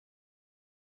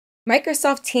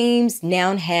Microsoft Teams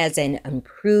now has an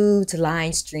improved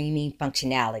line streaming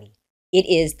functionality. It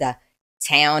is the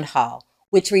Town Hall,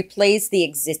 which replaced the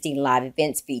existing live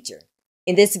events feature.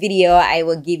 In this video, I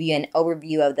will give you an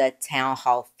overview of the Town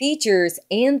Hall features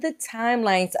and the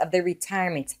timelines of the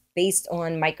retirements based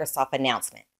on Microsoft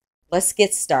announcement. Let's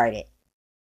get started.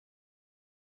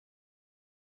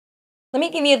 Let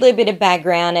me give you a little bit of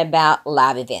background about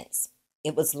live events.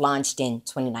 It was launched in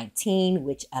 2019,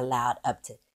 which allowed up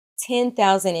to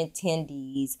 10,000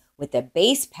 attendees with the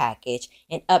base package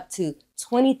and up to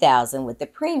 20,000 with the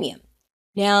premium.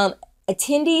 Now,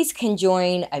 attendees can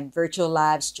join a virtual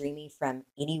live streaming from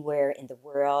anywhere in the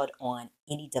world on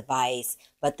any device,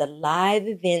 but the live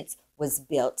events was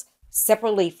built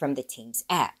separately from the Teams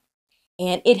app.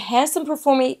 And it has some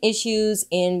performance issues,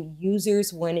 and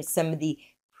users wanted some of the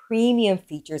premium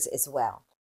features as well.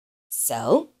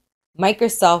 So,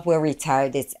 Microsoft will retire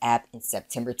this app in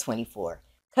September 24.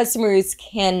 Customers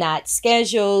cannot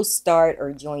schedule, start,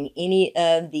 or join any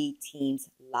of the Teams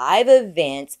live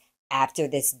events after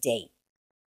this date.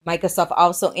 Microsoft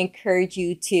also encouraged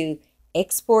you to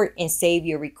export and save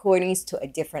your recordings to a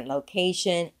different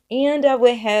location, and I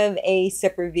will have a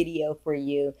separate video for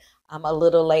you a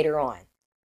little later on.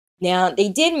 Now, they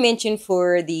did mention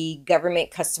for the government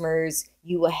customers,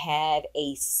 you will have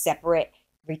a separate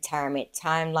retirement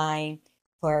timeline.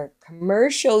 For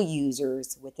commercial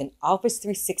users with an Office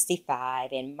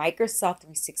 365 and Microsoft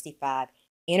 365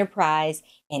 Enterprise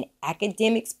and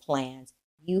Academics plans,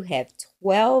 you have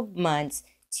 12 months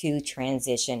to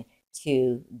transition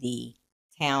to the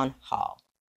Town Hall.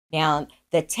 Now,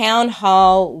 the Town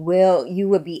Hall you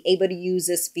will be able to use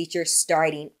this feature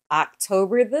starting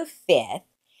October the 5th.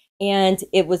 And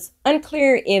it was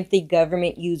unclear if the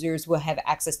government users will have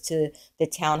access to the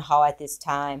Town Hall at this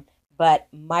time, but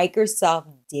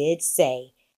Microsoft did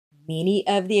say many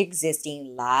of the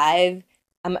existing live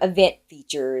event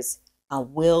features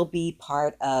will be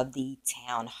part of the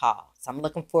Town Hall. So I'm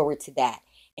looking forward to that.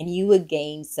 And you will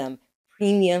gain some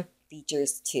premium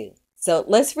features too. So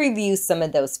let's review some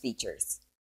of those features.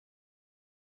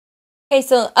 Okay,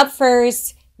 so up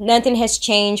first, nothing has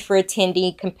changed for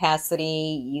attendee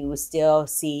capacity. You will still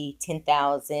see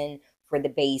 10,000 for the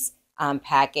base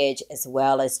package as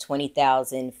well as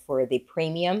 20,000 for the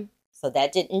premium. So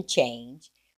that didn't change.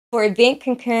 For event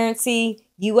concurrency,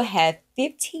 you will have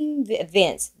 15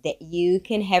 events that you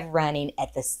can have running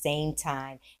at the same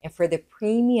time. And for the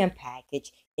premium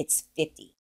package, it's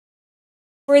 50.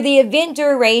 For the event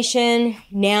duration,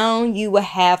 now you will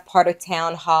have part of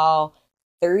Town Hall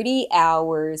 30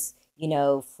 hours,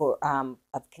 for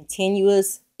of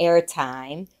continuous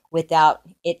airtime without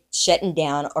it shutting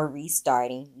down or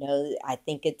restarting. No, I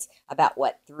think it's about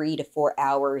 3 to 4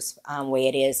 hours way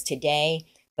it is today,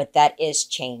 but that is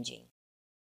changing.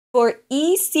 For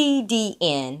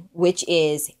ECDN, which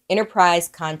is Enterprise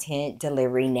Content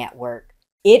Delivery Network,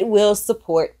 it will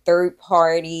support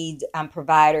third-party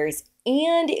providers,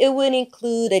 and it would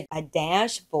include a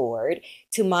dashboard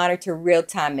to monitor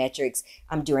real-time metrics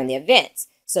during the events.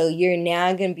 So you're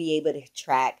now going to be able to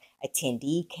track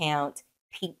attendee count,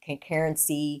 peak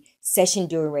concurrency, session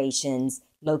durations,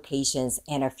 locations,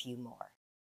 and a few more.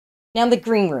 Now the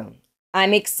green room.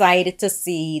 I'm excited to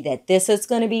see that this is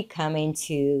going to be coming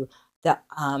to the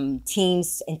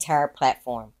Teams entire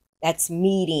platform. That's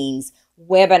meetings,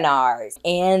 webinars,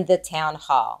 and the Town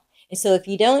Hall. And so if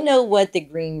you don't know what the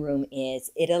green room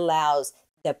is, it allows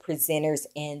the presenters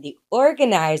and the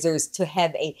organizers to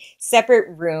have a separate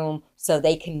room so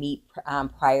they can meet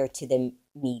prior to the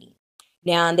meeting.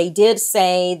 Now, they did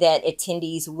say that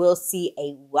attendees will see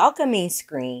a welcoming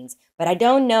screens, but I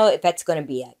don't know if that's going to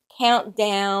be a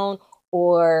countdown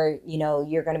or,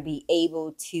 you're going to be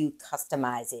able to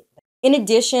customize it. In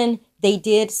addition, they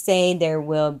did say there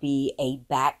will be a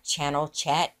back channel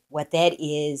chat. What that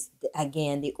is,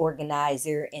 again, the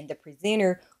organizer and the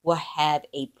presenter will have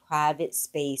a private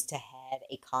space to have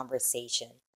a conversation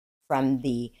from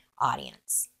the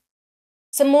audience.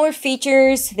 Some more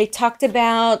features they talked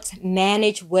about: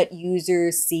 manage what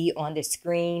users see on the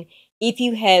screen. If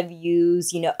you have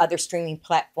used, other streaming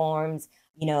platforms,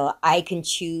 I can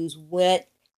choose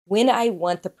when I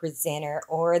want the presenter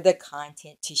or the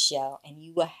content to show, and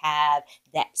you will have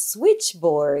that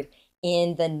switchboard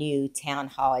in the new Town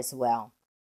Hall as well.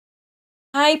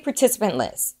 Hide participant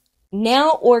list.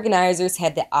 Now organizers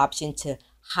have the option to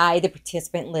hide the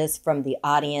participant list from the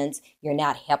audience. You're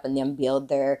not helping them build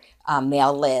their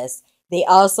mail list. They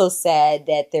also said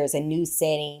that there's a new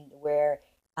setting where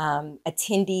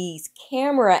attendees'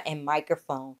 camera and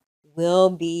microphone will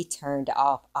be turned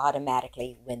off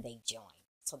automatically when they join.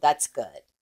 So that's good.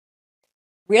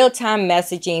 Real-time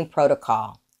messaging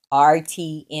protocol.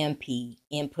 RTMP,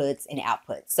 inputs and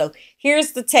outputs. So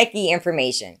here's the techie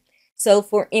information. So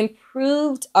for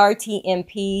improved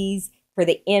RTMPs, for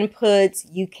the inputs,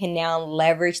 you can now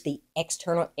leverage the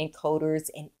external encoders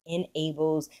and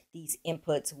enables these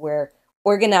inputs where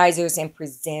organizers and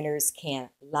presenters can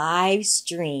live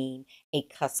stream a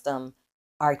custom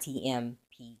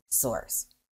RTMP source.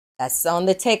 That's on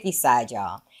the techie side,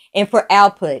 y'all. And for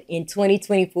output, in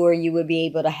 2024, you will be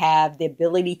able to have the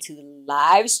ability to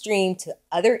live stream to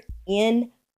other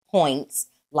endpoints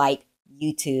like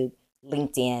YouTube,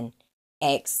 LinkedIn,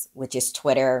 X, which is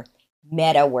Twitter,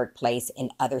 Meta Workplace,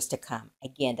 and others to come.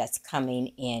 Again, that's coming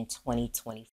in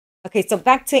 2020. Okay, so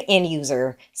back to end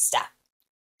user stuff.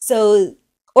 So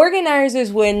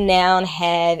organizers will now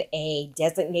have a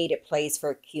designated place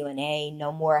for Q&A.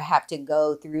 No more have to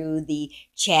go through the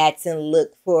chats and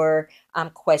look for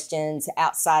questions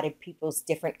outside of people's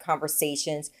different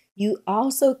conversations. You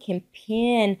also can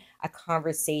pin a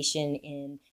conversation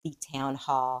in the town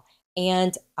hall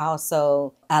and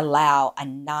also allow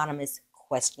anonymous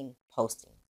question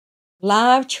posting.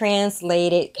 Live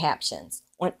translated captions.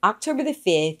 On October the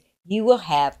 5th, you will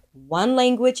have 1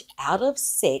 language out of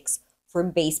 6 for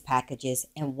base packages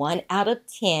and 1 out of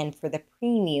 10 for the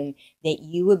premium that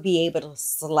you will be able to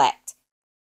select.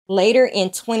 Later in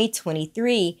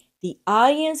 2023, the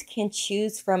audience can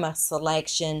choose from a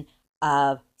selection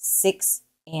of 6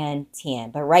 and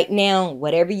 10. But right now,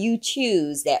 whatever you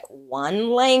choose, that 1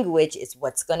 language is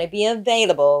what's going to be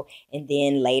available. And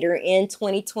then later in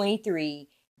 2023,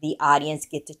 the audience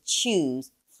get to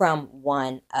choose from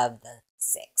 1 of the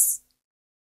 6.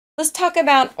 Let's talk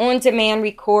about on-demand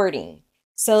recording.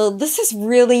 So this is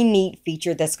really neat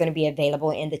feature that's going to be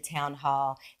available in the town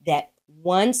hall, that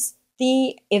once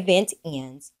the event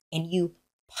ends and you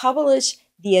publish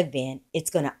the event, it's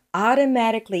going to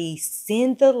automatically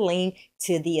send the link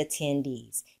to the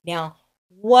attendees. Now,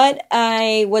 what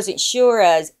I wasn't sure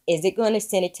is it going to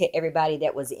send it to everybody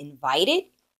that was invited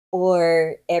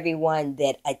or everyone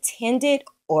that attended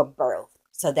or both?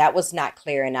 So that was not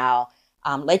clear, and I'll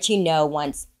let you know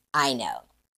once I know.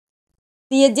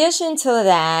 The addition to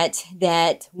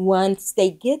that once they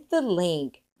get the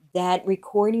link, that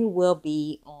recording will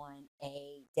be on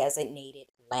a designated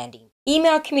landing.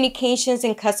 Email communications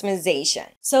and customization.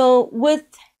 So with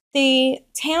the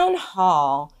town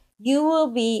hall, you will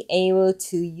be able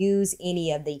to use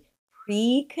any of the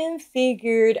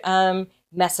pre-configured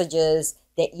messages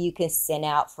that you can send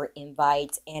out for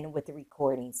invites and with the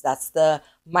recordings. That's the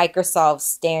Microsoft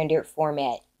standard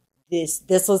format.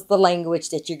 This was the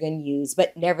language that you're going to use,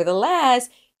 but nevertheless,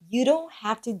 you don't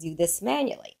have to do this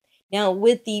manually. Now,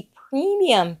 with the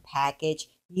premium package,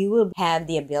 you will have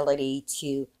the ability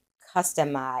to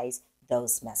customize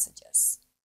those messages.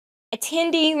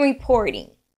 Attendee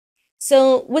reporting.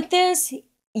 So with this,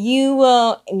 you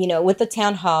will, with the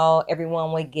town hall,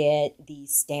 everyone would get the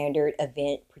standard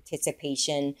event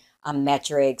participation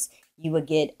metrics. You would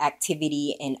get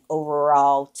activity and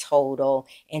overall total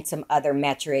and some other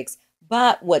metrics.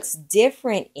 But what's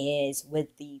different is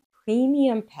with the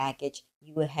premium package,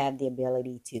 you will have the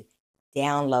ability to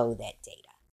download that data.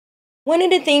 One of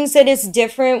the things that is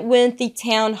different with the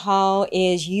town hall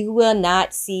is you will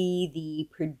not see the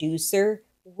producer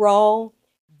role.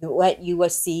 What you will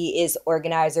see is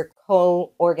organizer,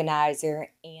 co-organizer,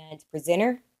 and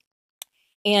presenter.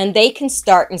 And they can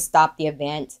start and stop the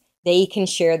event. They can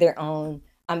share their own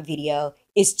video.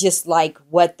 It's just like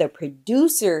what the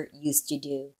producer used to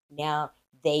do. Now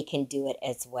they can do it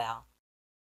as well.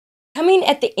 Coming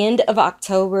at the end of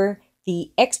October,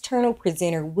 the external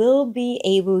presenter will be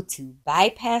able to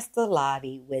bypass the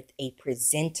lobby with a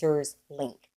presenter's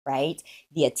link, right?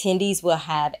 The attendees will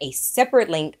have a separate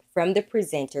link from the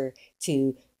presenter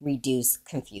to reduce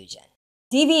confusion.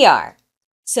 DVR.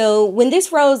 So when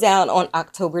this rolls out on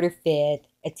October the 5th,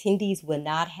 attendees will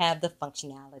not have the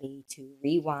functionality to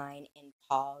rewind and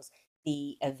pause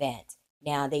the event.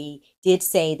 Now, they did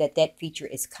say that that feature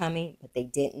is coming, but they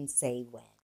didn't say when.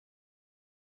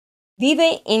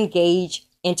 Viva Engage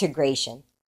integration.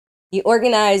 The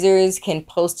organizers can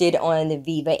post it on the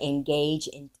Viva Engage,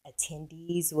 and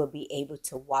attendees will be able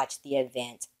to watch the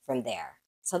event from there.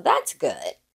 So that's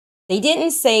good. They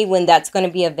didn't say when that's going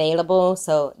to be available,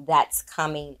 so that's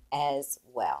coming as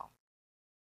well.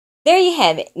 There you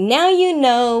have it. Now you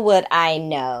know what I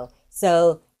know.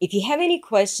 So if you have any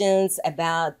questions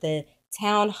about the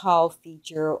town hall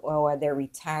feature or the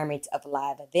retirement of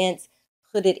live events,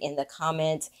 put it in the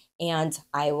comments and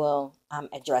I will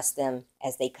address them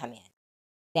as they come in.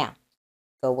 Now,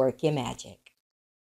 go work your magic.